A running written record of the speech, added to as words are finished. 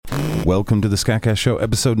Welcome to the SKATCAST Show,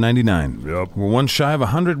 episode 99. Yep. We're one shy of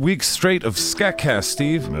 100 weeks straight of SKATCAST,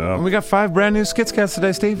 Steve. Yep. And we got 5 brand new SkitsCasts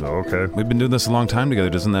today, Steve. Okay. We've been doing this a long time together.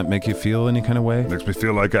 Doesn't that make you feel any kind of way? Makes me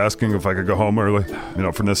feel like asking if I could go home early. You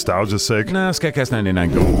know, for nostalgia's sake. Nah, SKATCAST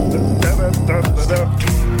 99, go.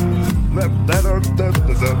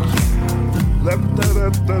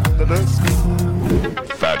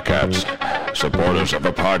 Fat Cats, supporters of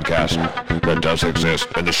a podcast that does exist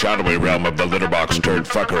in the shadowy realm of the litterbox turd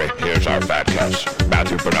fuckery. Here's our Fat Cats: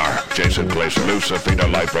 Matthew Bernard, Jason Glazer,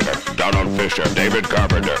 Lucifina Lightbringer, Donald Fisher, David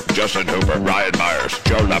Carpenter, Justin Hooper, Ryan Myers,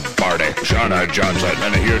 Joe Lombardi, Shauna Johnson,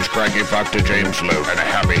 and a huge cranky fuck to James Lou, and a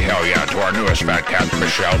happy hell yeah to our newest Fat Cat,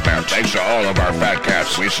 Michelle Bent. Thanks to all of our Fat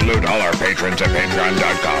Cats. We salute all our patrons at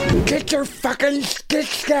patreon.com. Get your fucking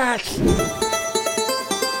SKATCAST!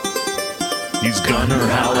 He's Gunner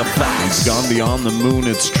Halifax. He's gone beyond the moon,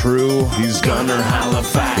 it's true. He's Gunner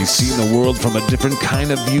Halifax. He's seen the world from a different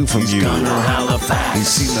kind of view from you. He's Gunner Halifax. He's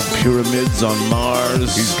seen the pyramids on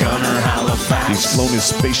Mars. He's Gunner Halifax. He's flown his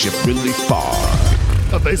spaceship really far.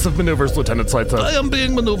 Evasive maneuvers, Lieutenant Saito. I am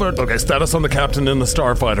being maneuvered. Okay, status on the captain and the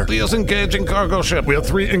starfighter. He is engaging cargo ship. We have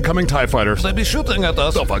 3 incoming TIE fighters. They be shooting at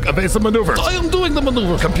us. Oh fuck, evasive maneuvers. I am doing the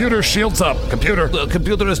maneuver. Computer, shields up. Computer. The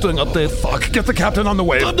computer is doing update. Fuck, get the captain on the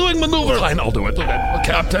wave. I'm doing maneuver. Fine, I'll do it.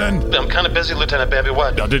 Captain. I'm kind of busy, Lieutenant Baby.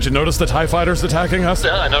 What? Now, did you notice the TIE fighters attacking us?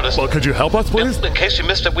 Yeah, I noticed. Well, could you help us, please? In case you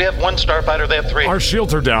missed it, we have 1 starfighter, they have 3. Our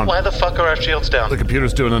shields are down. Why the fuck are our shields down? The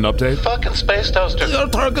computer's doing an update. Fucking space toaster. They are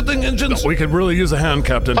targeting engines. We could really use a hand,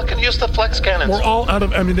 Captain. Fucking use the flex cannons. We're all out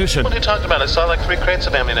of ammunition. What are you talking about? I saw like 3 crates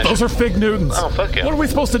of ammunition. Those are Fig Newtons. Oh, fuck yeah. What are we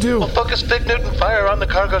supposed to do? Well, focus Fig Newton fire on the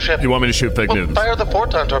cargo ship. You want me to shoot Fig Newtons? Fire the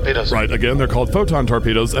photon torpedoes. Right, again, they're called photon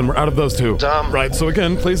torpedoes, and we're out of those too. Dumb. Right, so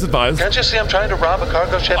again, please advise. Can't you see I'm trying to rob a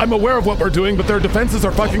cargo ship? I'm aware of what we're doing, but their defenses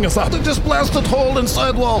are fucking us up. They just blasted hole in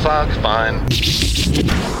sidewall. Fuck, fine.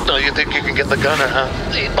 No, you think you can get the gunner, huh?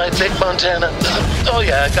 Eat my big Montana. Oh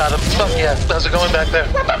yeah, I got him. Fuck yeah. How's it going back there?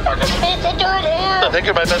 What the fuck is supposed to do here? I think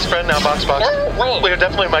you're my best friend now, Box. Wait. You're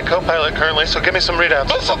definitely my co-pilot currently, so give me some readouts.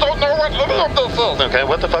 I don't know what any of this is. Okay,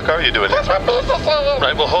 what the fuck are you doing here? That's what this is saying.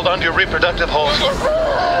 Right, well, hold on to your reproductive holes.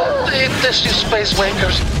 Eat this, you space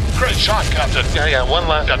wankers. Great shot, Captain. Yeah, one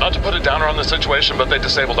left. Yeah, not to put it downer on the situation, but they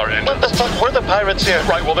disabled our engines. What the fuck? We're the pirates here.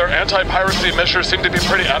 Right, well, their anti-piracy measures seem to be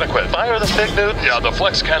pretty adequate. Fire the Fig Newtons. Yeah, the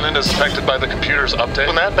flex cannon is affected by the computer's update.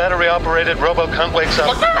 When that battery-operated robo-cunt wakes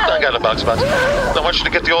up, I got a Box. I want you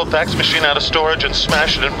to get the old fax machine out of storage and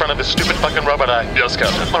smash it in front of his stupid fucking robot eye. Yes,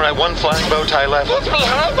 Captain. All right, 1 flying bow tie left. It's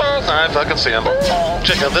behind us. I fucking see him.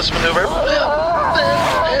 Check out this maneuver.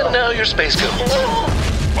 And now you're space goo.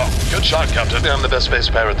 Well, good shot, Captain. I'm the best space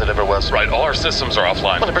pirate that ever was. Right, all our systems are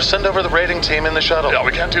offline. Whatever, send over the raiding team in the shuttle. Yeah,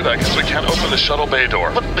 we can't do that because we can't open the shuttle bay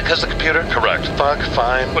door. What, because the computer? Correct. Fuck,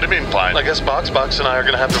 fine. What do you mean, fine? I guess Box and I are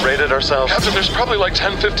gonna have to raid it ourselves. Captain, there's probably like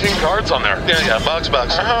 10, 15 guards on there. Yeah, Box.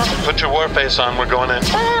 Put your war face on, we're going in.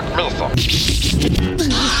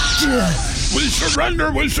 We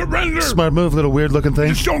surrender! Smart move, little weird-looking thing.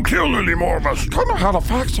 Just don't kill any more of us. Gunner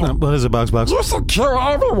Halifax. What is it, Box? Listen, kill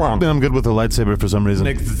everyone. I'm good with the lightsaber for some reason.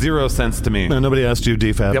 Makes 0 sense to me. Nobody asked you,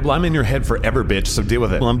 DFAB. Yeah, well, I'm in your head forever, bitch, so deal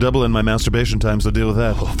with it. Well, I'm doubling my masturbation time, so deal with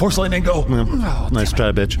that. Force lightning, go. Nice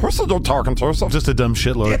try, bitch. Who's the talking to yourself? Just a dumb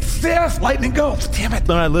shitlord. It's this. Lightning, go. Damn it.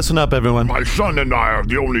 All right, listen up, everyone. My son and I are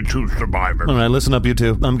the only 2 survivors. All right, listen up, you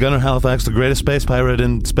two. I'm Gunner Halifax, the greatest space pirate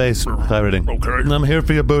in space pirating. Okay. And I'm here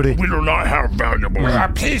for your booty. We do not have valuables.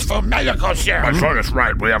 A peaceful medical ship. My son is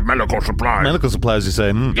right. We have medical supplies. Medical supplies, you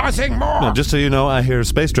say? Nothing more. No, just so you know, I hear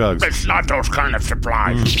space drugs. It's not those kind of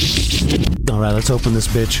supplies. All right, let's open this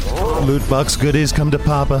bitch. Loot box goodies come to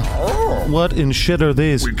Papa. What in shit are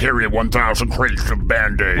these? We carry 1,000 crates of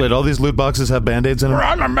Band-Aids. Wait, all these loot boxes have Band-Aids in them? We're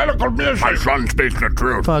on a medical mission. My son speaks the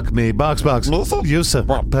truth. Fuck me. Box.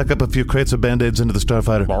 Yusa, pack up a few crates of Band-Aids into the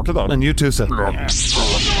Starfighter. Mark it up. And you too, sir.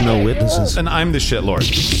 No witnesses. And I'm the shitlord.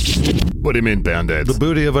 What do you mean, Band-Aids? The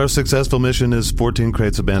booty of our successful mission is 14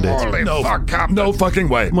 crates of Band-Aids. Holy fuck, Captain. No fucking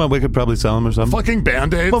way. Well, we could probably sell them or something. Fucking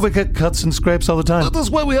Band-Aids? Well, we get cuts and scrapes all the time.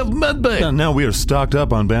 That's why we have medbay. Now we are stocked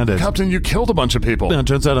up on Band-Aids. Captain, you killed a bunch of people. Now,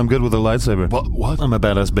 turns out I'm good with a lightsaber. What? I'm a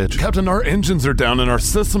badass bitch. Captain, our engines are down and our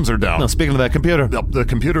systems are down. Now, speaking of that computer. Yep, the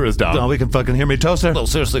computer is down. Oh, we can fucking hear me, toaster. No,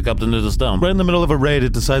 seriously, Captain, it is down. Right in the middle of a raid,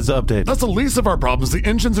 it decides to update. That's the least of our problems. The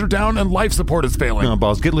engines are down and life support is failing. No,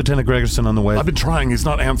 boss, get Lieutenant Gregerson on the way. I've been trying. He's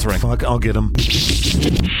not answering. Fuck, I'll get him.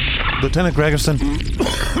 Lieutenant Gregerson.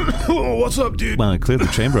 Oh, what's up, dude? Well, I cleared the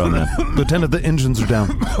chamber on that. Lieutenant, the engines are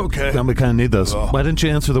down. Okay. Now we kind of need those. Why didn't you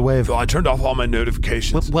answer the wave? Well, I turned off all my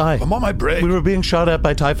notifications. Why? I'm on my break. We were being shot at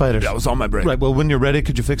by TIE fighters. Yeah, I was on my break. Right, well, when you're ready,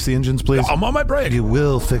 could you fix the engines, please? I'm on my break. You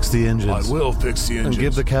will fix the engines. I will fix the engines. And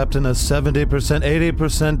give the captain a 70%,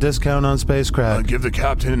 80% discount on spacecraft. Give the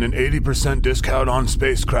captain an 80% discount on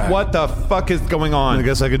spacecraft. What the fuck is going on? I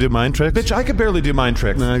guess I could do mind tricks. Bitch, I could barely do mind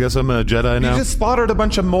tricks. I guess I'm a Jedi now. You just slaughtered a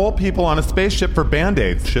bunch of mole people on a spaceship for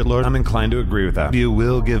band-aids. Shitlord. I'm inclined to agree with that. You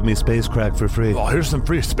will give me space crack for free. Oh, here's some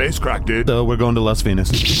free space crack, dude. So we're going to Las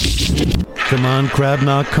Vegas. Come on, Crab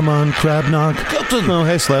Knock. Come on, Crab Knock. Captain! Oh,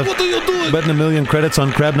 hey, Slev. What are you doing? Betting 1 million credits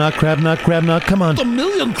on Crab Knock, Crab Knock, Crab Knock. Come on. 1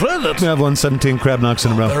 million credits? We have won 17 Crab Knocks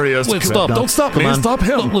in a row. There he is. Wait, Crab stop. knock. Don't stop Come me. on. Stop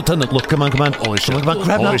him. Look, Lieutenant, look. Come on, come on. Holy shit. Come on,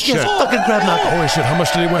 Crab Holy Knock. shit. Yes, fucking Crab Knock. Holy shit, how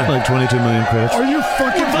much did he win? Like 22 million credits. Are you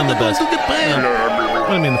fucking I'm the best. To get paid.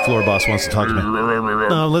 What do you mean the floor boss wants to talk to me?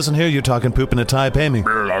 No, listen here, you talking poop in a tie, pay me.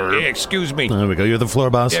 Excuse me. There we go, you're the floor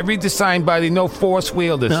boss. Read the sign by the no force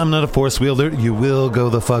wielders. I'm not a force wielder. You will go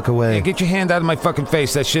the fuck away. Get your hand out of my fucking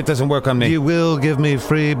face. That shit doesn't work on me. You will give me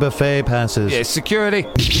free buffet passes. Yeah, security.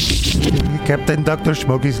 Captain Dr.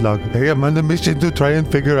 Smokey's log. I am on a mission to try and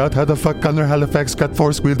figure out how the fuck Connor Halifax got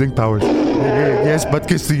force-wielding powers. Yes,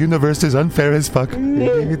 Butkus, the universe is unfair as fuck.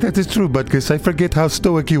 That is true, Butkus. I forget how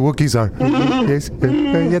stoic you Wookiees are. Yes,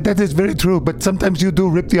 yeah, that is very true, but sometimes you do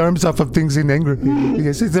rip the arms off of things in anger.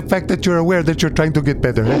 Yes, it's the fact that you're aware that you're trying to get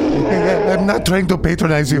better. I'm not trying to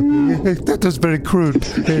patronize you. That was very crude.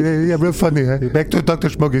 Yeah, real funny. Back to Dr.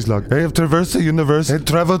 Smokey's log. I have traversed the universe and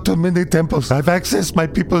traveled to many temples. I've accessed my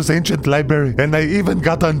people's ancient library, and I even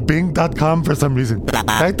got on Bing.com for some reason.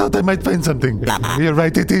 I thought I might find something. You're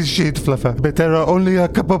right, it is shit, Fluffa. But there are only a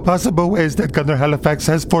couple possible ways that Connor Halifax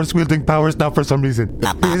has force-wielding powers now for some reason.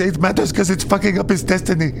 It matters because it's fucking up his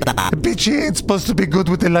destiny. Bitch, he ain't supposed to be good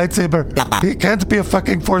with the lightsaber. He can't be a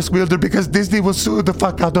fucking force wielder because Disney will sue the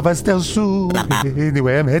fuck out of us. They'll sue.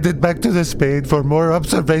 Anyway, I'm headed back to the Spade for more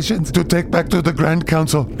observations to take back to the Grand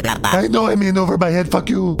Council. I know I'm in over my head. Fuck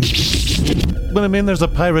you. But I mean, there's a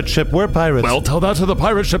pirate ship. We're pirates. Well, tell that to the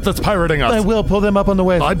pirate ship that's pirating us. I will pull them up on the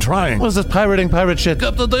wave. I'm trying. What is this pirating pirate shit?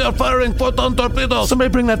 Captain, they are firing photon torpedoes. Somebody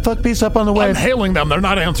bring that fuck piece up on the I'm wave. hailing them. They're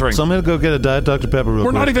not answering. So I'm gonna go get a Diet Dr. Pepper real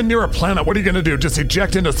We're quick. not even near a planet. What are you going to do? Just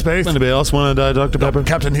eject into space? Anybody else want a Diet Dr. Pepper?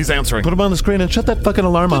 Captain, he's answering. Put him on the screen and shut that fucking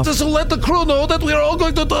alarm off. This will let the crew know that we are all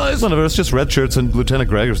going to die. Whatever, it's just red shirts and Lieutenant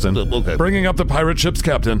Gregerson. Okay. Bringing up the pirate ship's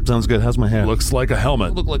captain. Sounds good. How's my hair? Looks like a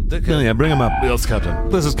helmet. Look like dickhead. Yeah, bring him up. Yes, Captain.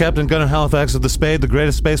 This is Captain Gunnar Halifax of the Spade, the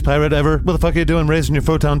greatest space pirate ever. What the fuck are you doing raising your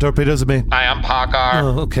photon torpedoes at me? I am Parker.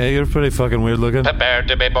 Oh, okay, you're pretty fucking weird looking. Prepare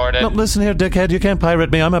to be boarded. No, listen here, dickhead, you can't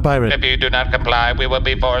pirate me, I'm a pirate. If you do not comply, we will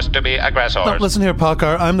be forced to be aggressors. No, listen here,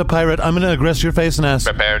 Parker, I'm the pirate, I'm gonna aggress your face and ass.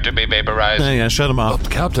 Prepare to be vaporized. Yeah, shut him off.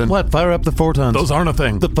 Captain. What, fire up the photons? Those aren't a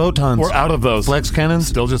thing. The photons. We're out of those. Flex cannons?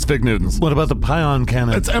 Still just Fig Newtons. What about the pion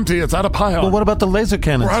cannon? It's empty. It's out of pion. Well, what about the laser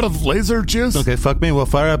cannons? We're out of laser juice? Okay, fuck me, we'll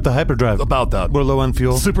fire up the hyperdrive. About that. We're low on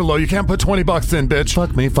fuel. Super low. You can't put $20 in, bitch.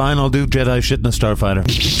 Fuck me, fine, I'll do Jedi shit in a starfighter.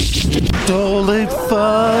 Holy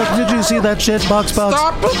fuck. Did you see that shit, Box?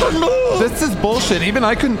 Stop with the move! This is bullshit. Even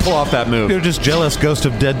I couldn't pull off that move. You're just jealous, ghost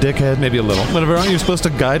of dead dickhead. Maybe a little. Whatever, aren't you supposed to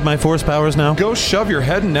guide my force powers now? Go shove your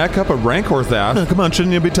head and neck up a Rancor's ass. Oh, come on,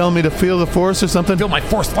 shouldn't you be telling me to feel the force or something? Feel my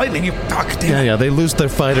force lightning, you fuck. Damn. Yeah, they lose their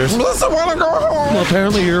fighters. Listen, wanna go home? Well,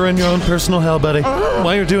 apparently you're in your own personal hell, buddy.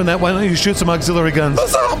 While you're doing that, why don't you shoot some auxiliary guns?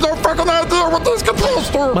 Listen, I have no fucking idea what these controls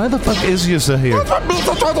do. Why the fuck is Yusa here? That's what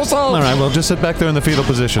Misa tried to say. Alright, well, just sit back there in the fetal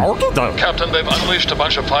position. Captain, they've unleashed a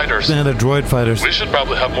bunch of fighters. And they're droid fighters. We should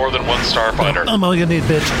probably have more than one starfighter. I'm all you need,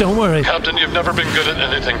 bitch. Don't worry. Captain, you've never been good at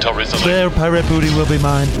anything till recently. Their pirate booty will be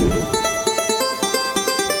mine.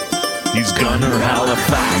 He's Gunnar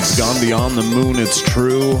Halifax. He's gone beyond the moon, it's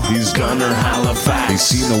true. He's Gunnar Halifax. He's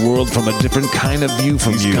seen the world from a different kind of view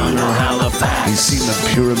from you. He's Gunnar Halifax. He's seen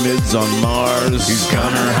the pyramids on Mars. He's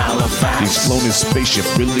Gunnar Halifax. He's flown his spaceship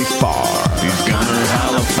really far. He's Gunnar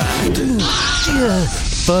Halifax. Yeah.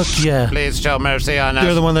 Fuck yeah. Please show mercy on us.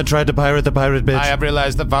 You're the one that tried to pirate the pirate bitch. I have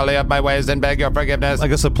realized the folly of my ways and beg your forgiveness. I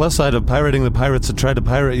guess the plus side of pirating the pirates that tried to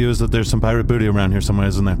pirate you is that there's some pirate booty around here somewhere,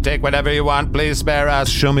 isn't there? Take whatever you want, please spare us.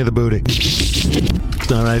 Show me the booty.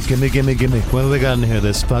 Alright, gimme. What have we got in here?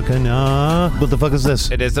 This fucking, what the fuck is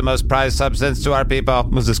this? It is the most prized substance to our people.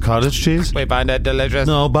 Was this cottage cheese? We find it delicious.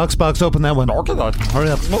 No, box, open that one. Hurry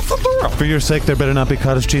up. For your sake, there better not be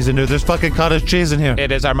cottage cheese in here. There's fucking cottage cheese in here.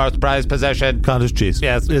 It is our most prized possession. Cottage cheese.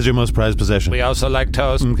 Yes. is your most prized possession. We also like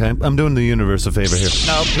toast. Okay, I'm doing the universe a favor here.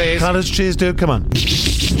 No, please. Cottage cheese, dude, come on.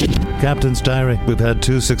 Captain's diary. We've had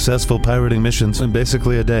 2 successful pirating missions in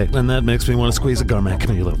basically a day, and that makes me want to squeeze a garment.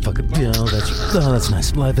 Come here, you little fucking... that's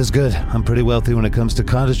nice. Life is good. I'm pretty wealthy when it comes to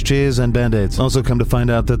cottage cheese and Band-Aids. Also come to find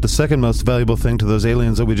out that the second most valuable thing to those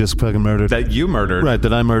aliens that we just fucking murdered... That you murdered? Right,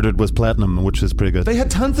 that I murdered was platinum, which is pretty good. They had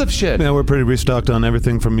tons of shit. Yeah, we're pretty restocked on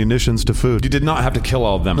everything from munitions to food. You did not have to kill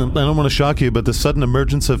all of them. I don't want to shock you, but the sudden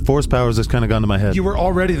emergence of force powers has kind of gone to my head. You were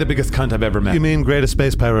already the biggest cunt I've ever met. You mean greatest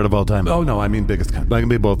space pirate of all time? Oh, no, I mean biggest cunt. I can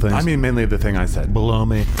be both things. I mean mainly the thing I said. Below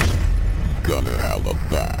me. Gunner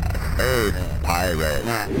Halifax. Hey, pirate.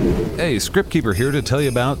 Hey, Script Keeper here to tell you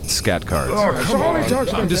about Scat Cards.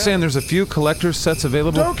 I'm just saying there's a few collector's sets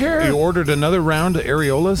available. Don't care. You ordered another round of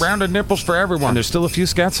areolas. Rounded nipples for everyone. And there's still a few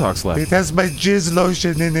Scat Socks left. It has my jizz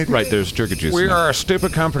lotion in it. Right, there's jerky juice. We in it. are a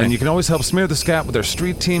stupid company. And you can always help smear the Scat with our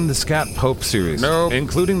Street Team, the Scat Pope series. Nope.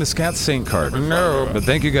 Including the Scat Saint card. No. But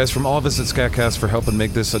thank you guys from all of us at SKATCAST for helping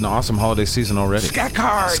make this an awesome holiday season already. Scat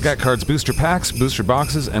cards. Scat Cards booster packs, booster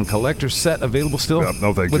boxes, and collector's set available still. Yep,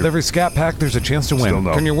 no thank With you. every Scat pack, there's a chance to win. Still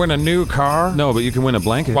no. Can you win a new car? No, but you can win a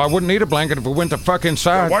blanket. Well, I wouldn't need a blanket if we went to fucking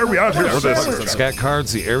side. Why are we out here for this? Scat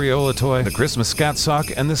Cards, the Areola toy, the Christmas Scat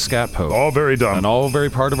Sock, and the Scat Pope. All very dumb. And all very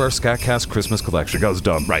part of our SKATCAST Christmas collection. Because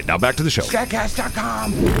dumb. Right, now back to the show.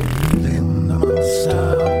 SKATCAST.com. The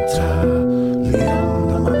monster hunter,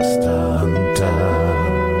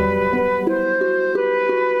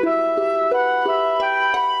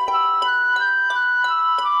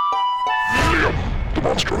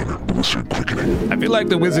 the wizard quickening. I feel like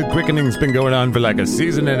the Wizard Quickening's been going on for like a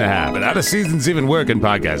season and a half. But how do seasons even work in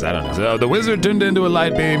podcasts? I don't know. So the wizard turned into a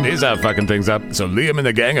light beam. He's out fucking things up. So Liam and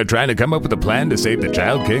the gang are trying to come up with a plan to save the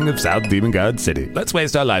Child King of South Demon God City. Let's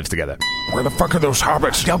waste our lives together. Where the fuck are those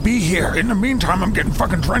hobbits? They'll be here. In the meantime, I'm getting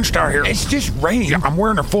fucking drenched out here. It's just raining. Yeah, I'm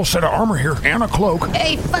wearing a full set of armor here and a cloak.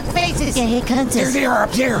 Hey, fuck faces. Yeah, here comes There us. they are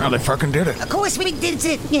up there. Now they fucking did it. Of course we did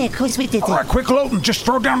it. Yeah, of course we did it. All right, quick load and just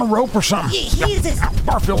throw down a rope or something. Yeah, here's this.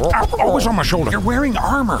 Barfield, always on my shoulder. You're wearing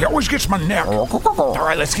armor. He always gets my neck. All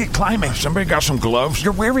right, let's get climbing. Somebody got some gloves?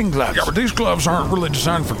 You're wearing gloves. Yeah, but these gloves aren't really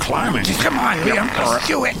designed for climbing. Just come on, Liam. Let's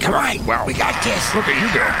do it. Come on. Wow, we got this. Look at you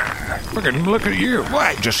go. Fucking look at you.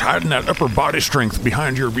 What? Just hiding that upper body strength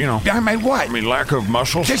behind your, Behind my what? I mean, lack of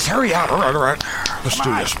muscles. Just hurry up. All right. Let's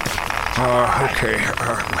do this. Okay.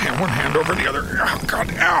 One hand over the other. Oh,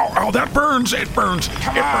 God. Ow. Oh, that burns. It burns.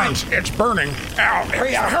 It burns. It's burning. Ow.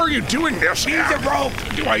 Hurry up. How are you doing this? Use the rope.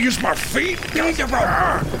 Do I use my feet? Use the rope.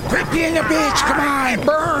 Quit being a bitch. Come on. It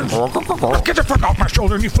burns. Get the fuck off my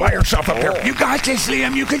shoulder and you fly yourself up here. You got this,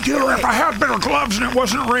 Liam. You can do it. If I had better gloves and it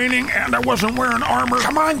wasn't raining and I wasn't wearing armor.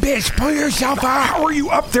 Come on, bitch. Pull yourself out. How are you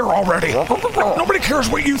up there already? Nobody cares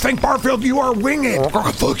what you think, Barfield. You are winged.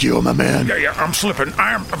 Fuck you, my man. Yeah. I'm slipping.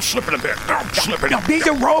 I'm slipping a bit. I'm slipping. Now be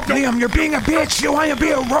the rope, Liam. You're being a bitch. You want to be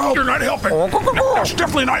a rope. You're not helping. No, it's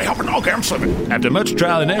definitely not helping. Okay, I'm slipping. After much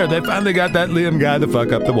trial and error, they finally got that Liam guy the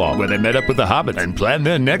fuck up the wall, where they met up with the hobbits and planned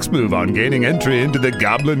their next move on gaining entry into the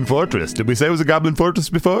Goblin Fortress. Did we say it was a Goblin Fortress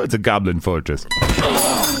before? It's a Goblin Fortress.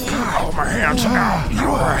 Oh, my hands. Ow. You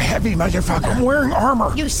are a heavy motherfucker. I'm wearing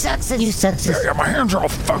armor. You sucks. You sucks. Yeah, my hands are all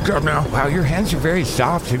fucked up now. Wow, your hands are very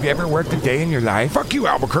soft. Have you ever worked a day in your life? Fuck you,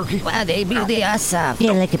 Albuquerque. Wow, they are soft.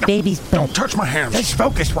 Yeah, like a baby's butt. Don't touch my hands. Let's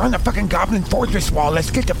focus. We're on the fucking Goblin Fortress wall.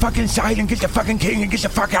 Let's get the fuck inside and get the fucking king and get the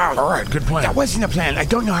fuck out. All right, good plan. That wasn't a plan. I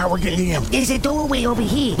don't know how we're getting him. There's a doorway over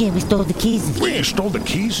here. Yeah, we stole the keys. Wait, you stole the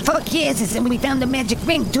keys? Fuck yes, and we found the magic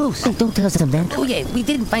ring too. Hey, don't tell us that. Oh yeah, we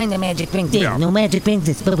didn't find the magic ring. Yeah, no magic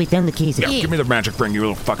rings, but we found the keys. Yeah, give me the magic ring, you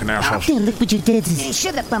little fucking assholes. Yeah, look what you did. Yeah,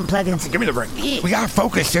 shut up, unpluggins. Give me the ring. Yeah. We gotta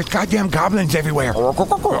focus. There's goddamn goblins everywhere.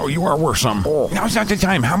 Oh, you are worth some. Now's not the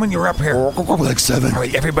time. How many are up here? Like 7. All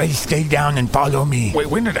right, everybody stay down and follow me. Wait,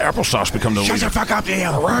 when did applesauce become the Shut leader? the fuck up,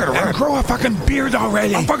 Liam. All right. And grow a fucking beard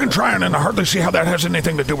already. I'm fucking trying, and I hardly see how that has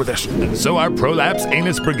anything to do with this. So our Prolapse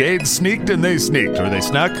Anus Brigade sneaked and they sneaked. Or they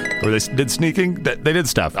snuck. Or they did sneaking. They did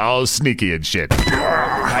stuff. All sneaky and shit.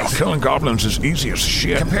 Killing goblins is easy as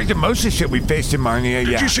shit. Compared to most of the shit we faced in Marnia,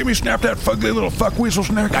 Did you see me snap that fugly little fuck weasel's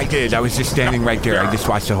neck? I did. I was just standing right there. I just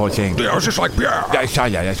watched the whole thing. Yeah, I was just like, yeah. I saw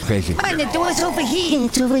that. That's crazy. Come on, the door's over here.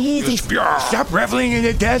 It's over here. Just, yeah. Stop reveling in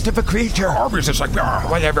the death of a creature. Obviously, it's like, yeah.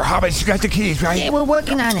 Whatever. Hobbits, you got the keys, right? Yeah, we're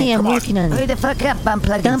working on it. Yeah, I'm working on it. Hurry the fuck up,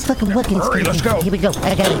 unpluggins. I'm fucking working. Hurry, let's go. Here we go.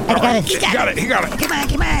 I got it. He got it. Come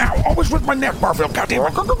on. Ow, always with my neck, Barfield. Goddamn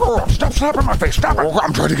it. Stop slapping my face. Stop it.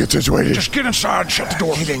 I'm trying to get situated. Just get inside. Shut the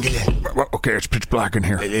door. Get in. okay, it's pitch black in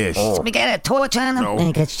here. It is. So we got a torch on him? No.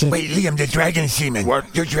 I got shit. Wait, Liam, the dragon semen.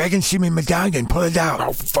 What? Your dragon semen medallion. Pull it out.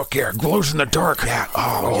 Oh, fuck yeah. It glows in the dark. Yeah.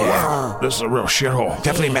 Oh, wow. This is a real shithole.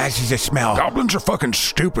 Definitely matches the smell. Goblins are fucking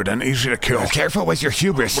stupid and easy to kill. Careful with your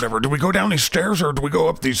hubris. Whatever. Do we go down these stairs or do we go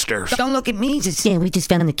up these stairs? Don't look at me. Yeah, we just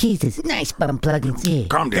found the keys. It's nice bum plugins. Yeah.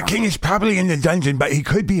 Calm The down. king is probably in the dungeon, but he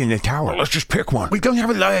could be in the tower. Well, let's just pick one. We don't have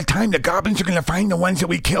a lot of time. The goblins are gonna find the ones that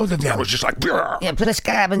we killed of them. I was just like, "Bleh." Yeah, plus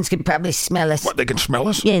goblins can probably smell us. What, they can smell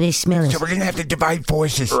us? Yeah, they smell us. So we're gonna have to divide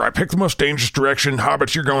forces. All right, pick the most dangerous direction.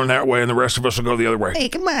 Hobbits, you're going that way, and the rest of us will go the other way. Hey,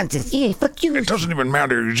 come on, just, yeah, fuck you. It doesn't even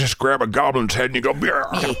matter. You just grab a goblin's head and you go,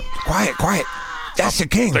 "Bleh." Quiet. That's the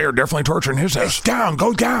king. They are definitely torturing his ass. It's down.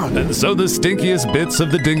 Go down. And so the stinkiest bits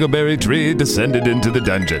of the dingleberry tree descended into the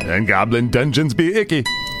dungeon, and goblin dungeons be icky.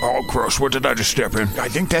 Oh, gross. What did I just step in? I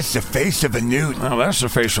think that's the face of a newt. Well, that's the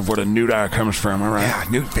face of what a newt eye comes from, all right? Yeah,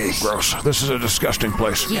 newt face. Gross. This is a disgusting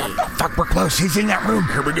place. Yeah. Fuck, we're close. He's in that room.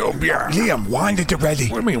 Here we go. Yeah. Liam, wand at the ready.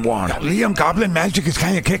 What do you mean, wand? Liam, goblin magic is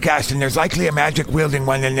kind of kick-ass, and there's likely a magic-wielding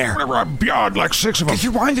one in there. Whatever, I beyond like 6 of them. Get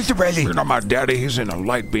your wand at the ready. You're not my daddy. He's in a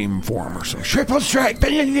light beam form or some shit. Triple strike,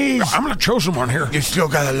 bend your knees. I'm the chosen one here. You still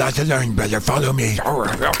got a lot to learn, brother. Follow me. All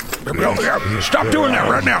right. Yeah. Stop doing that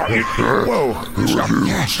right now.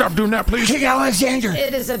 Whoa. Stop doing that, please. King Alexander.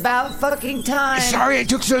 It is about fucking time. Sorry it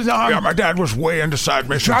took so long. Yeah, my dad was way into side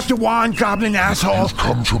missions. Drop the wand, goblin asshole.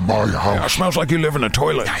 Come to my Yeah, it house. smells like you live in a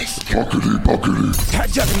toilet. Nice. Buckety.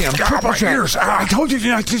 Catch up, Liam. God, my ears. I told you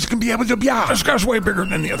you're not just gonna be able to be out. This guy's way bigger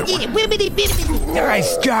than the other one. Yeah, wibbity bibbity.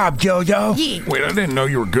 Nice job, Jojo. Yeah. Wait, I didn't know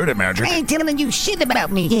you were good at magic. I ain't telling you shit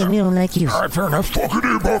about me. Yeah, we don't like you. All right, fair enough.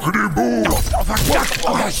 Buckety boo. Oh, fuck.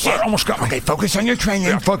 Oh, shit. Almost got me. Okay, focus on your training.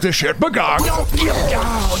 Yeah, fuck this shit. Bagog. No.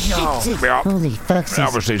 Yeah. Holy fuck.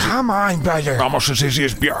 That was easy. Come on, brother. Almost as easy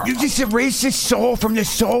as beer. You just erased his soul from the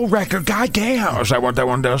soul record. Goddamn. Is that what that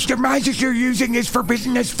one does? The magic you're using is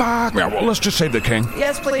forbidden as fuck. Yeah, well, let's just save the king.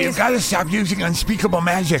 Yes, You please. gotta stop using unspeakable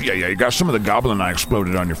magic. Yeah, you got some of the goblin eye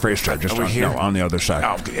exploded on your face there. Just Over on, here? No, on the other side.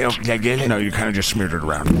 Oh, did I get it? No, you kind of just smeared it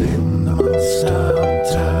around.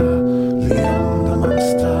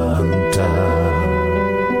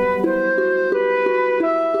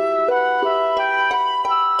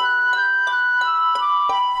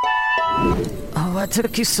 Oh, what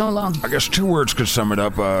took you so long? I guess 2 words could sum it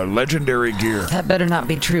up. Legendary gear. That better not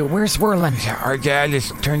be true. Where's Whirlin? Our dad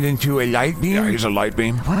is turned into a light beam. Yeah, he's a light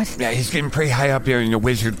beam. What? Yeah, he's getting pretty high up there in the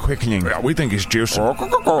wizard quickening. Yeah, we think he's juicing.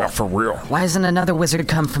 Yeah, for real. Why hasn't another wizard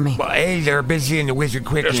come for me? Well, A, they're busy in the wizard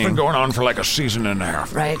It's been quickening. going on for like a season and a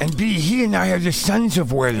half. Right. And B, he and I are the sons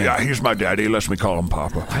of Whirlin. Yeah, he's my daddy. He lets me call him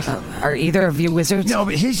Papa. Are either of you wizards? No,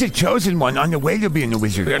 but he's the chosen one on the way to being a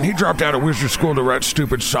wizard. And he dropped out of wizard school to write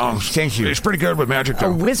stupid songs. Thank you. He's pretty good with magic, A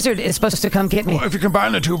though. wizard is supposed to come get me. Well, if you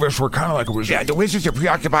combine the two of us, we're kind of like a wizard. Yeah, the wizards are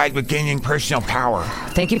preoccupied with gaining personal power.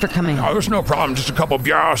 Thank you for coming. Oh, there's no problem. Just a couple of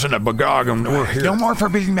byaws and a bagog, and we're here. No more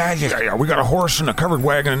forbidden magic. Yeah, we got a horse and a covered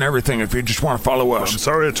wagon and everything if you just want to follow I'm us.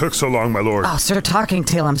 sorry it took so long, my lord. Oh, Sir Talking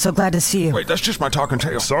Tail, I'm so glad to see you. Wait, that's just my talking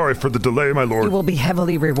tail. Sorry for the delay, my You lord. will be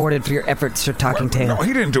heavily rewarded for your efforts, Sir Talking No, Tail.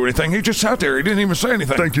 he didn't do anything. He just sat there. He didn't even say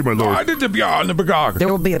anything. Thank you, my lord. Oh, I did the byaw and the bagog. There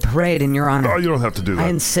will be a parade in your Oh, honor. you don't have to do I that.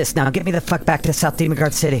 insist. Now get me the fuck back to South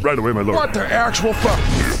Demigard City. Right away, my lord. What the actual fuck?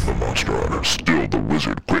 The monster hunter, still the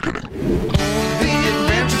wizard quickening. The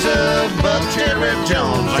adventures of Buckcherry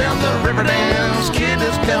Jones and the Riverdale Skit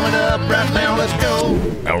is coming up right now. Let's go.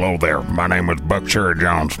 Hello there, my name is Buck Cherry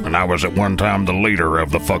Jones, and I was at one time the leader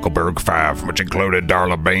of the Fuckleberg Five, which included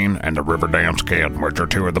Darla Bean and the Riverdale Skit, which are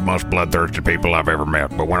 2 of the most bloodthirsty people I've ever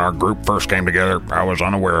met. But when our group first came together, I was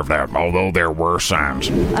unaware of that, although there were signs.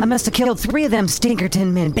 I must have killed 3 of them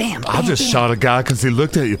Stinkerton men. Bam, I bam, just bam. shot a guy because he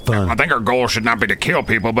looked at you I funny. think our goal should not be to kill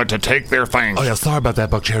people, but to take their things. Oh, yeah, sorry about that,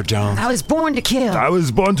 Buckcherry Jones. I was born to kill. I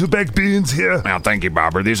was born to bake beans here. Now, thank you,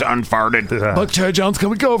 Bobber. These unfarted. Buckcherry Jones, can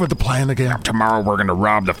we go over the plan again? Tomorrow we're going to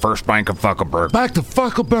rob the first bank of Fuckleberg. Back to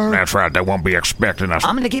Fuckleberg. That's right, they won't be expecting us.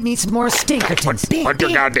 I'm gonna get me some more Stinkertons. Bam, Put your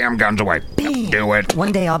bam, goddamn guns away. bam. Do it.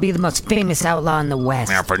 One day I'll be the most famous outlaw in the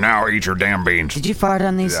West. Now, for now, eat your damn beans. Did you fart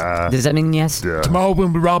on these? Yeah. Does that mean yes? Yeah. Tomorrow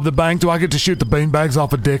when we rob the bank, do I get to shoot the beanbags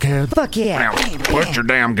off a dickhead? Fuck yeah. Now, Bam, put bam. your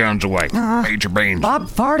damn guns away. Eat your beans. Bob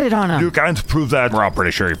farted on him. You can't prove that. We're all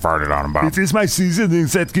pretty sure you farted on him, Bob. It is my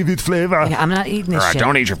seasonings that give it flavor. Yeah, I'm not eating this All right, shit.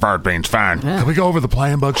 don't eat your fart beans. Fine. Can we go over the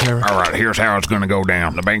plan, Buck Cherry? All right, here's how it's going to go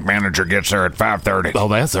down. The bank manager gets there at 5:30. Oh,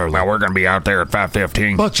 that's early. Well, we're going to be out there at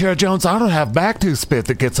 5:15. Buck Cherry Jones, I don't have back to spit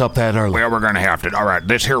that gets up that early. Well, we're going to have to. All right,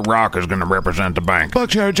 this here rock is going to represent the bank. Buck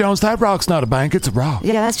Cherry Jones, that rock's not a bank, it's a rock.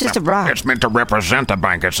 Yeah, that's just a rock. It's meant to represent the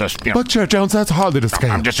bank. It's just, Buck Cherry Jones, that's hardly to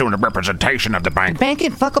scale. I'm just doing a representation of the bank. Bank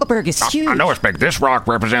in Fuckleberg is huge. I know it's big. This rock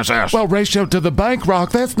represents us. Well, ratio to the bank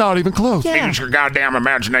rock, that's not even close. Yeah. Use your goddamn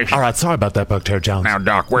imagination. All right, sorry about that, Buck Cherry Jones. Now,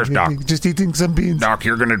 Doc, where's Doc? Just eating some beans. Doc,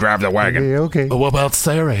 you're going to drive the wagon. Okay. But what about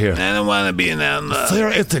Sarah here? I don't want to be in that.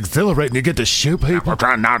 Sarah, it's exhilarating. You get to shoot people. We're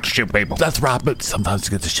trying not to shoot people. That's right, but sometimes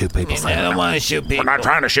you get to shoot people. I don't want to shoot people. We're not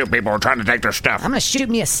trying to shoot people. We're trying to take their stuff. I'm gonna shoot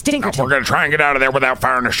me a stinkerton. We're going to try and get out of there without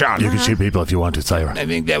firing a shot. You can shoot people if you want to, Sarah. I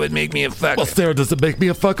think that would make me a fucker. Well, Sarah, does it make me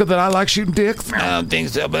a fucker that I like shooting dicks? I don't think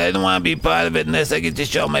so, but I don't want to be part of it unless I get to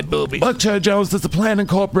show my boobies. Buck Cherry Jones, does the plan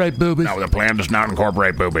incorporate boobies? No, the plan does not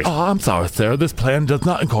incorporate boobies. Oh, I'm sorry, Sarah. This plan does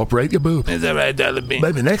not incorporate your boobies. Is that right, Dollar Bean?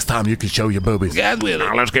 Maybe next time you can show your boobies. God will.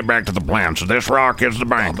 Now, let's get back to the plan. So this rock is the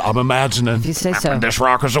bank. I'm imagining. If you say so. This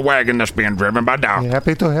rock is a wagon that's being driven by Doc.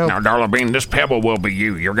 Happy to help. Now, Darla Bean, this pebble will be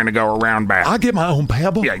you. You're going to go around back. I get my own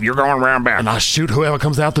pebble. Yeah, you're going around back. And I shoot whoever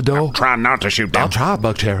comes out the door. Try not to shoot them. I'll try,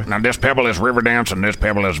 Buck Cherry. Now, this pebble is Riverdance, and this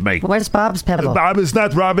pebble is me. Where's Bob's pebble? Bob is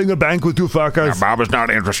not robbing a bank with you fuckers. Now, Bob is not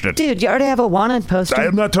interested. Dude, you already have a wanted poster. I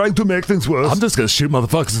am not trying to make things worse. I'm just gonna shoot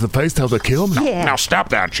motherfuckers in the face till they kill me. Yeah. Now, stop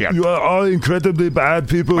that shit. You are all incredibly bad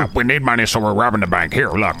people. We need money, so we're robbing the bank. Here,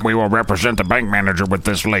 look, we will represent the bank manager with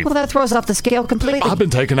this leaf. Well, that throws off the scale completely. I've been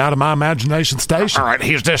taken out of my imagination station. All right,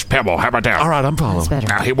 he's this pebble. How about that? All right, I'm following. That's better.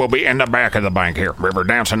 Now, he will be in the back of the bank here.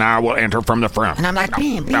 Riverdance and I will enter from the front. And I'm like,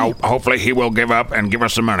 bam, bam. Now, hopefully he will give up and give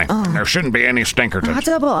us some money. There shouldn't be any I stinkertons.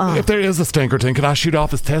 double If there is a stinkerton, can I shoot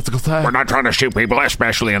off his testicles? We're not trying to shoot people,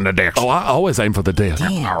 especially in the dicks. Oh, I always aim for the dick.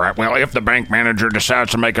 All right, well, if the bank manager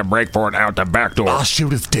decides to make a break for it out the back door. I'll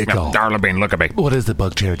shoot his dick Now, off. Darla Bean, look at me. What is it,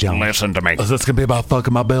 Buck Cherry Jones? Listen to me. Is this gonna be about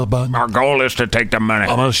fucking my bell button? Our goal is to take the money.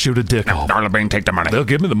 I'm gonna shoot a dick off. Darla Bean, take the money. They'll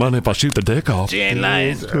give me the money if I shoot the dick off. She ain't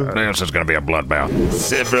lying. This is going to be a bloodbath.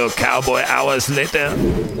 Several cowboy hours later.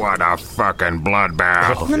 What a fucking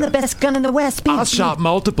bloodbath. I'm the best gun in the West, I beat. shot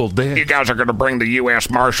multiple You dicks. guys are going to bring the U.S.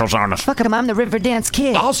 Marshals on us. Fuck him, I'm the Riverdance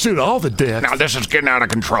kid. I'll shoot all the dicks. Now, this is getting out of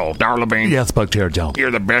control. Darla Bean, Yes, Buck Cherry Jones.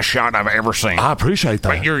 you're the best shot I've ever seen. I appreciate But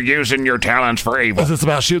that. you're using your talents for evil. Is this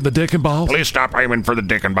about shooting the dick and balls? Please stop aiming for the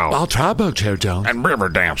dick and ball. I'll try, Buck Cherry Jones. And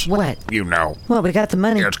Riverdance. What? You know. Well, we got the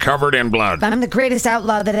money. It's covered in blood. I'm the greatest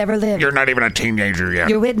outlaw that ever lived. You're not even a teenager yet.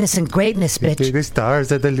 You're witnessing greatness, bitch. The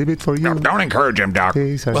stars are the limit for you. No, don't encourage him, Doc.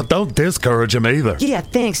 Okay, sorry. Well, don't discourage him either. Yeah,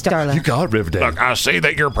 thanks, darling. You got Riverdale. Look, I see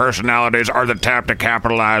that your personalities are the type to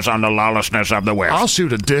capitalize on the lawlessness of the West. I'll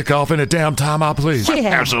shoot a dick off any damn time I please.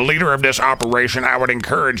 Yeah. As the leader of this operation, I would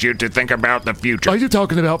encourage you to think about the future. Are you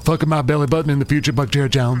talking about fucking my belly button in the future, Buck Cherry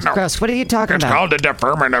Jones? No. Gross, what are you talking It's about? called the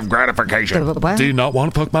deferment of gratification. What? Do you not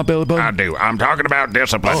want to fuck my belly button? I do. I'm talking about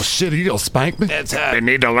discipline. Oh shit, are you gonna spank me? That's You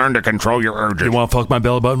need to learn to control your urges. You want to fuck my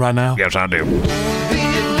belly button right now? Yes, I do. The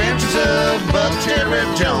Adventures of Buck Cherry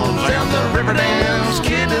Jones and the Riverdance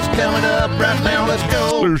Kid is coming up right now. Let's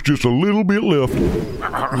go. There's just a little bit left.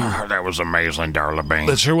 That was amazing, Darla Bean.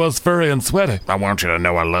 That sure was furry and sweaty. I want you to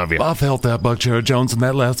know I love you. I felt that, Buck Cherry Jones, in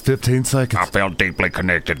that last 15 seconds. I felt deeply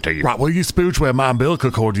connected to you. Right, well, you spooch where my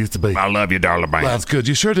umbilical cord used to be. I love you, Darla Bean. That's good.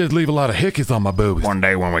 You sure did leave a lot of hickeys on my boobies. One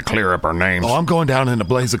day when we clear up our names, Oh, I'm going down in a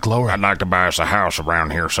blaze of glory. I'd like to buy us a house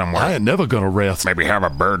around here somewhere. I ain't never gonna rest. Maybe have a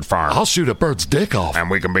bird farm. I'll shoot a bird's dick off. And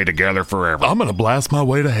we can be together forever. I'm gonna blast my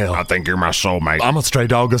way to hell. I think you're my soulmate. I'm a stray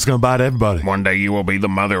dog that's gonna bite everybody. One day you will be the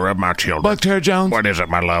mother of my children. Buck Cherry Jones? What is it,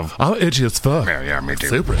 my love? I'm itchy as fuck. Yeah, me too.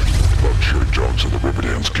 Super. Buck Cherry Jones and the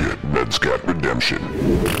Riverdance Kid, Red Scat Redemption.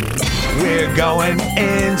 We're going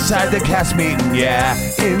inside the cast meeting, yeah.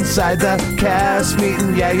 Inside the cast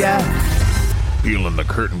meeting, yeah, yeah. Peeling the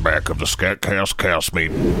curtain back of the SKATCAST cast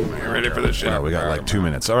meeting. You ready for this shit? All right, we got like 2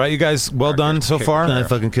 minutes. All right, you guys, well done so far. I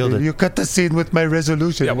fucking killed it. You cut the scene with my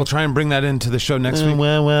resolution. Yeah, we'll try and bring that into the show next week.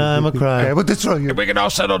 Well, I'm a cry. I will destroy you. If we could all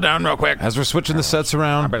settle down real quick. As we're switching the sets I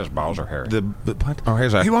around, bet his balls are hairy. what? Oh,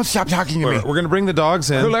 here's Zach. He won't stop talking to me. We're going to bring the dogs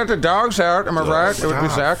in. Who let the dogs out? Am I right? It would be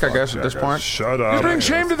Zach, I guess, at this point. Shut up. You bring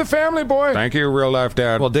shame to the family, boy. Thank you, real life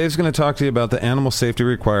dad. Well, Dave's going to talk to you about the animal safety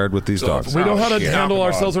required with these dogs. We know how to shit. handle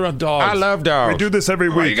ourselves around dogs. I love dogs. We do this every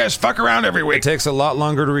week. You guys fuck around every week. It takes a lot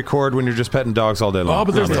longer to record when you're just petting dogs all day long. Oh,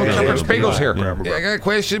 but there's Spiegel's here. Yeah, I got a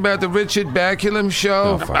question about the Richard Baculum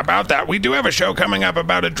show. About that, we do have a show coming up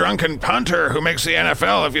about a drunken punter who makes the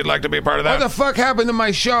NFL, if you'd like to be part of that. What the fuck happened to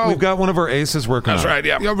my show? We've got one of our aces working That's on it. right,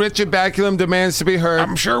 yeah. Yo, Richard Baculum demands to be heard.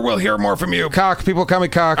 I'm sure we'll hear more from you. Cock, people call me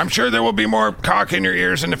cock. I'm sure there will be more cock in your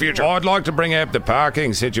ears in the future. I'd like to bring up the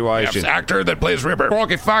parking situation. The actor that plays Ripper.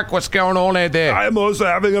 Porky fuck, what's going on out there? I'm also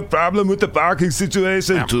having a problem with the parking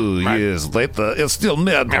situation. 2 years later, it's still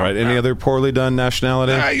mad. All right, any other poorly done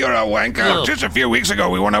nationality? You're a wanker. Just a few weeks ago,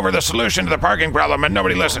 we went over the solution to the parking problem and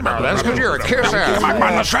nobody listened. That's because you're a kiss ass. Come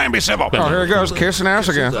on, let's try and be civil. Oh, here it goes, kissing ass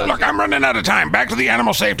again. Look, I'm running out of time. Back to the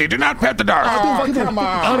animal safety. Do not pet the dog. Oh, come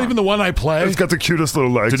on. Not even the one I play. It's got the cutest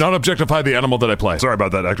little legs. Do not objectify the animal that I play. Sorry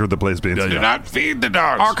about that, actor that plays Beans. Do not feed the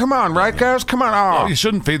dogs. Oh, come on, right, guys? Come on. Oh. You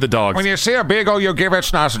shouldn't feed the dogs. When you see a beagle, you give it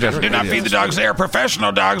sausages. Do not feed the dogs. They are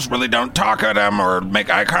professional dogs. Really don't talk at them or make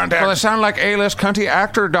eye contact. Well, they sound like A-list cunty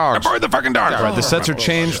actor dogs. Avoid the fucking dogs. All right, the sets are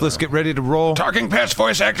changed. Let's get ready to roll. Talking Pets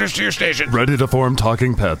voice actors to your station. Ready to form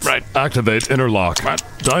talking pets. Right. Activate interlock. What?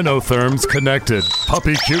 Dinotherms connected.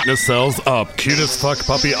 Puppy cuteness cells up. Cutest fuck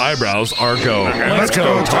puppy eyebrows are go. Okay, Let's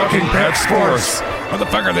go, talking pets force. What the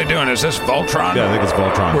fuck are they doing? Is this Voltron? Yeah, I think it's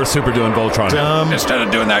Voltron. We're super doing Voltron. Instead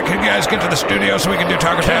of doing that, could you guys get to the studio so we can do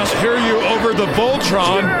talking Can't pets? hear you over the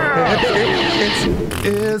Voltron.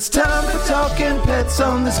 It's time for Talking Pets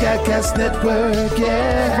on the SKATCAST Network,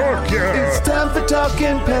 yeah. Fuck yeah. It's time for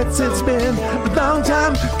Talking Pets, it's been a long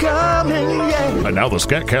time coming, yeah. And now the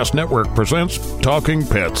SKATCAST Network presents Talking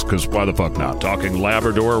Pets, because why the fuck not? Talking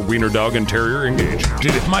Labrador, Wiener Dog, and Terrier engaged.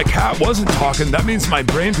 Dude, if my cat wasn't talking, that means my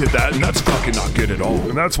brain did that, and that's fucking not good at all.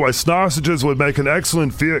 And that's why sausages would make an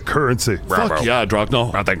excellent fiat currency. Bravo. Fuck yeah,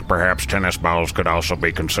 Drognall. I think perhaps tennis balls could also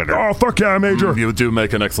be considered. Oh, fuck yeah, Major. You do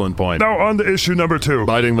make an excellent point. Now on to issue number 2.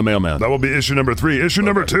 Biting the mailman. That will be issue number 3. Issue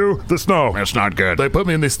number 2, the snow. It's not good. They put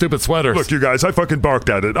me in these stupid sweaters. Look, you guys, I fucking barked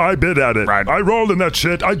at it. I bit at it. Right. I rolled in that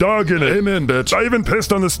shit. I dug in it. Amen, bitch. I even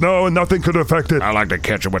pissed on the snow and nothing could affect it. I like to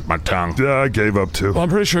catch it with my tongue. Yeah, I gave up too. Well, I'm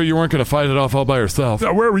pretty sure you weren't going to fight it off all by yourself.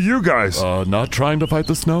 Yeah, where were you guys? Not trying to fight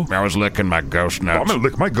the snow? I was licking my ghost nuts. I'm going to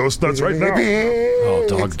lick my ghost nuts right now. Oh,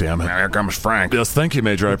 dog damn it. Now here comes Frank. Yes, thank you,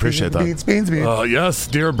 Major. I appreciate that. Beans. Yes,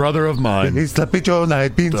 dear brother of mine. It's Sloppy Joe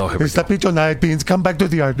night, Beans. Oh, here we It's Sloppy Joe night, Beans. Come back to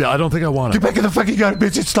the yard. Yeah, I don't think I want Get it. back in the fucking yard,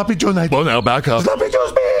 bitch. It's Sloppy Joe night. Well, now, back up. Sloppy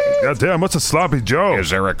Joe's Beans. God damn, what's a sloppy Joe?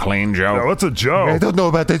 Is there a clean Joe? Yeah, what's a Joe? I don't know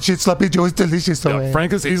about that shit. Sloppy Joe is delicious. So Yeah,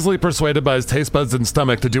 Frank is easily persuaded by his taste buds and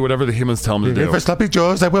stomach to do whatever the humans tell him to do. For Sloppy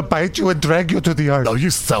Joe's, I will bite you and drag you to the yard. No,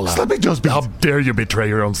 you sell out. Sloppy Joe's Beans. How dare you betray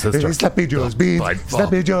your own sister? Sloppy Joe's Beans. Fine.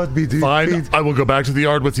 Sloppy Joe's Beans. Fine, Beans. I will go back to the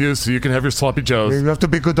yard with you so you can have your sloppy Joes. You have to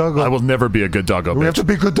be good doggo. I will never be a good doggo, We have bitch. to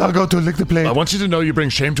be good doggo to lick the plate. I want you to know you bring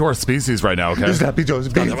shame to our species right now, okay? Sloppy Joe's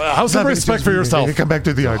Beans. Have some respect for yourself. Come back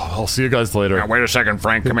to the yard. I'll see you guys later. Now, wait a second,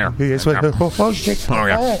 Frank. Come here. Yes, what? Oh, shit. Oh,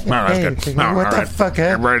 yeah. No, that's good. No, What all the right. fuck, huh?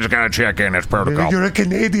 Everybody's got to check in. It's protocol. You're a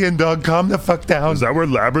Canadian dog. Calm the fuck down. Is that where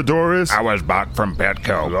Labrador is? I was bought from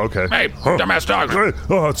Petco. Okay. Hey, dumbass dogs.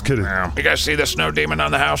 Oh, it's kidding. Yeah. You guys see the snow demon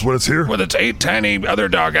on the house? What, it's here? With its 8 tiny other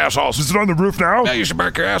dog assholes. Is it on the roof now? Yeah, you should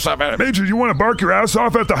bark your ass off at it. Major, you want to bark your ass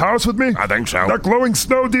off at the house with me? I think so. That glowing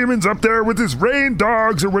snow demon's up there with his rain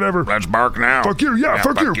dogs or whatever. Let's bark now. Fuck you, yeah,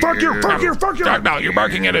 fuck you. No, you're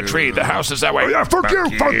barking at a tree. The house is that way. Oh, yeah, fuck you.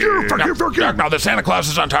 No, the Santa Claus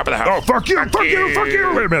is on top of the house. Oh, fuck you.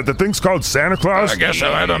 Wait a minute, the thing's called Santa Claus? I guess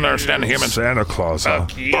so. I don't understand humans. Santa Claus, huh?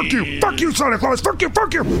 Fuck you, Santa Claus. Fuck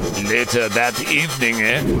you. Later that evening,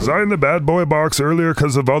 eh? Was I in the bad boy box earlier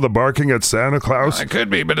because of all the barking at Santa Claus? It could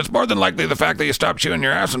be, but it's more than likely the fact that you stopped chewing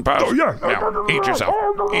your ass and paws. Oh, yeah. Now, eat yourself.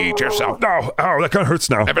 Eat yourself. Ow, that kind of hurts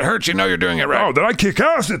now. If it hurts, you know you're doing it right. Oh, then I kick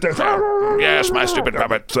ass at this. Yes, my stupid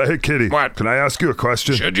puppet. So, hey, kitty. What? Can I ask you a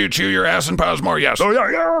question? Should you chew your ass and paws more? Yes. Oh,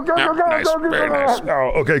 yeah. Nice. Very nice.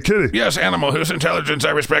 Oh, okay, kitty. Yes, animal whose intelligence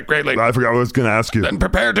I respect greatly. I forgot what I was going to ask you. Then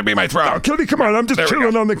prepare to be my throne. Oh, kitty, come on. I'm just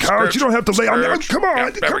chilling on the couch. You don't have to lay on me. Come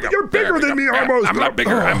on. You're bigger than me almost. I'm not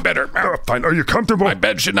bigger. I'm better. Fine. Are you comfortable? My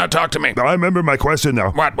bed should not talk to me. I remember my question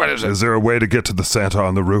now. What is it? Is there a way to get to the Santa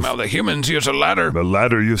on the roof? Well, the humans use a ladder. The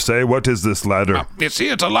ladder, you say? What is this ladder? You see,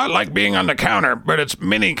 it's a lot like being on the counter, but it's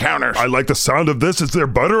mini counters. I like the sound of this. Is there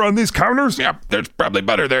butter on these counters? Yeah, there's probably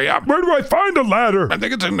butter there, yeah. Where do I find a ladder? I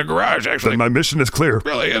think it's in the garage, actually. Then my mission is clear.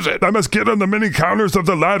 Really, is it? I must get on the mini counters of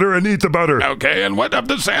the ladder and eat the butter. Okay, and what of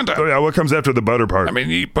the Santa? Oh yeah, what comes after the butter part? I mean,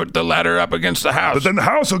 you put the ladder up against the house. But then the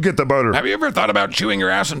house will get the butter. Have you ever thought about chewing your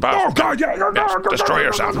ass and possum? Oh God, yeah. Yes, destroy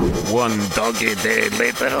yourself. One doggy day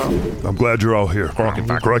later. I'm glad you're all here.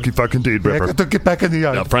 Crocky fuck indeed, I Ripper. got to get back in the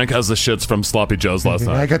yard. Yeah, Frank has the shits from Sloppy Joe's last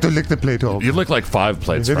I night. got to lick the plate off. You licked like 5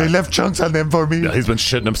 plates, They Frank. left chunks on them for me. Yeah, he's been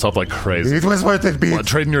shitting himself like crazy. It was worth it, Beans. What,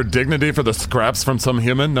 trading your dignity for the scraps from some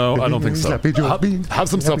human? No, I don't think so. Sloppy Joe, Beans. Have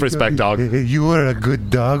some self-respect, dog. You are a good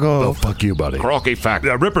doggo. Oh, fuck you, buddy. Crocky fact.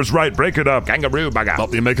 Yeah, Ripper's right. Break it up. Kangaroo bugger.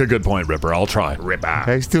 Well, you make a good point, Ripper. I'll try. Ripper.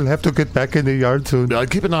 I still have to get back in the yard soon.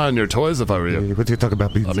 I'd keep an eye on your toys if I were you. What are you talking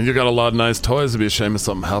about, Beans? I mean, you got a lot of nice toys. It'd be a shame if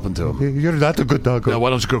something happened to them. You're not a good doggo. Yeah, why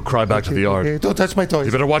don't you go cry back to the yard? Don't touch my toys.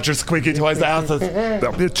 You better watch your squeaky toys' asses.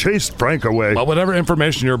 It chased Frank away. Well, whatever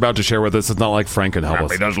information you're about to share with us, it's not like Frank can help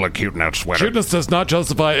us. He does look cute in that sweater. Cuteness does not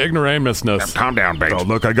justify ignoramusness. Calm down, Bates. Oh,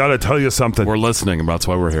 look, I gotta tell you something. We're listening, and that's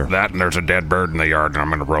why we're here. That and there's a dead bird in the yard, and I'm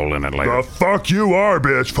gonna roll in it later. The fuck you are,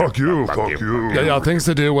 bitch. Fuck you. Fuck you. Yeah, things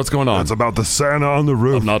to do. What's going on? It's about the Santa on the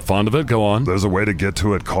roof. I'm not fond of it. Go on. There's a way to get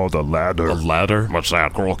to it called a ladder. A ladder? What's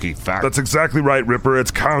that, Crocky fact? That's exactly right, Ripper.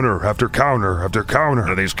 It's counter after counter after counter.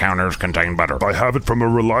 Do these counters contain butter? I have it from a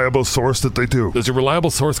reliable source that they do. Is your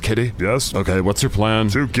reliable source Kitty? Yes. Okay, what's your plan?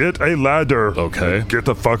 To get a ladder. Okay. Get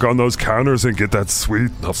the fuck on those counters and get that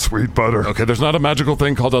sweet butter. Okay, there's not a magical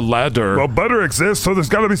thing called a ladder. Well, butter exists, so there's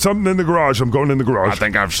got to be something in the garage. I'm going in the garage. I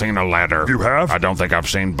think I've seen a ladder. You have? I don't think I've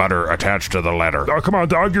seen butter attached to the ladder. Oh, come on,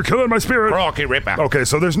 dog. You're killing my spirit. Crocky Ripper. Okay,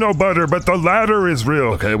 so there's no butter, but the ladder is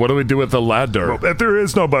real. Okay, what do we do with the ladder? Well, if there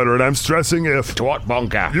is no butter, and I'm stressing if. Twat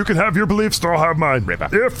bonka. You can have your beliefs, so I'll have mine. Ripper.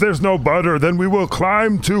 If there's no butter, then we will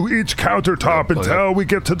climb to each countertop until we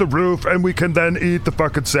get to the roof, and we can then eat the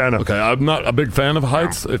fucking Santa. Okay, I'm not a big fan of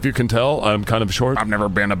heights. If you can tell, I'm kind of short. I've never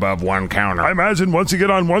been above one counter. I imagine once you get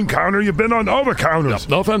on one counter, you've been on all the counters.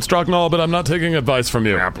 No offense, Drocknall, but I'm not taking advice from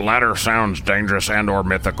you. Ladder sounds dangerous and or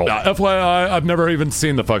mythical. FYI, I've never even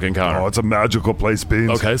seen the fucking counter. Oh, it's a magical place, Beans.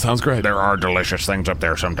 Okay, sounds great. There are delicious things up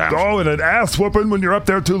there sometimes. Oh, and an ass whooping when you're up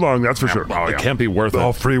there too long, that's for sure. Oh, It can't be worth it.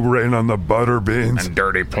 Oh, free reign on the butter, Beans. And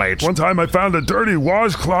dirty plates. One time I found a dirty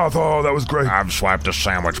washcloth. Oh, that was great. I've swiped a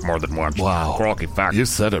sandwich more than once. Wow. Crocky fact. You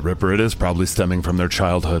said it, Ripper. It is probably stemming from their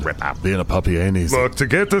childhood. Being a puppy ain't easy. Look, to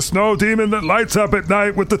get the snow demon that lights up at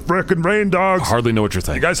night with the frickin' rain dogs. Hardly know what you're You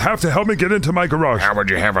saying. guys have to help me get into my garage. How would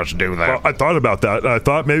you have us do that? Well, I thought about that. I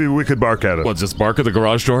thought maybe we could bark at it. What, just bark at the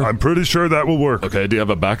garage door? I'm pretty sure that will work. Okay, do you have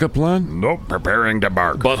a backup plan? Nope. Preparing to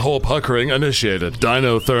bark. Butthole puckering initiated.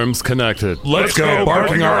 Dinotherms connected. Let's go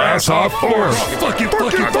barking our ass off force. Fuck you.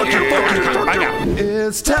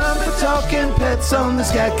 It's time for Talking Pets on the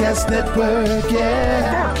SKATCAST Network,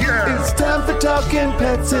 yeah. Fuck yeah. It's time for Talking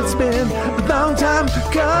Pets, it's been a long time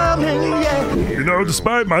coming, yeah. You know,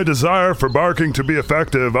 despite my desire for barking to be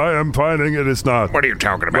effective, I am finding it is not. What are you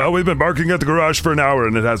talking about? Well, we've been barking at the garage for an hour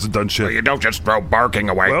and it hasn't done shit. Well, you don't just throw barking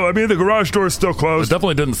away. Well, I mean, the garage door is still It closed.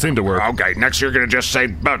 definitely didn't seem to work. Okay, next you're gonna just say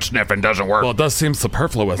butt sniffing doesn't work. Well, it does seem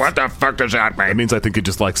superfluous. What the fuck does that mean? It means I think you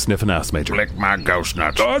just like sniffing ass, Major. Lick my ghost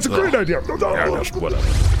nuts. Oh, that's a great idea. Yeah, just whatever.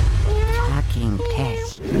 Talking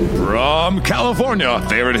Pets. From California,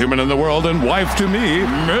 favorite human in the world and wife to me,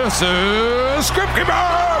 Mrs.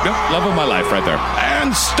 Scriptkeeper. Yep, love of my life right there.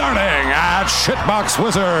 And starting at Shitbox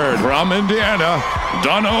Wizard from Indiana,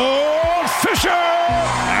 Donald Fisher.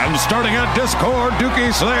 And starting at Discord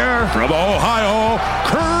Dookie Slayer from Ohio,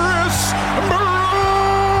 Chris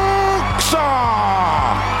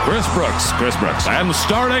Brooks. And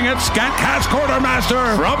starting at SKATCAST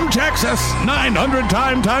Quartermaster from Texas,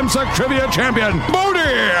 900-time Timesuck Trivia Champion, Bodhi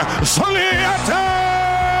Sunyata.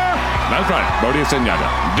 That's right, Bodhi Sunyata.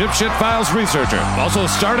 Dipshit Files researcher. Also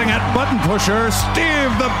starting at Button Pusher,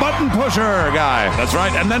 Steve the Button Pusher guy. That's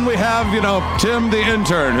right, and then we have, Tim the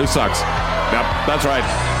intern who sucks. Yep, that's right.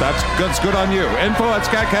 That's good on you. Info at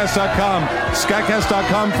SKATCAST.com.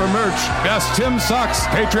 SKATCAST.com for merch. Yes, Tim sucks.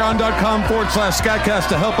 Patreon.com/SKATCAST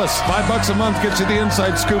to help us. $5 a month gets you the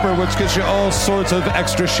inside scooper, which gets you all sorts of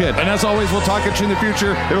extra shit. And as always, we'll talk at you in the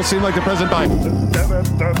future. It'll seem like the present. Bye.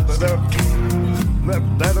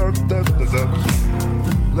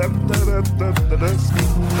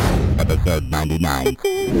 Episode 99.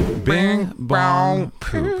 Bing, bong,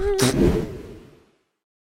 poop.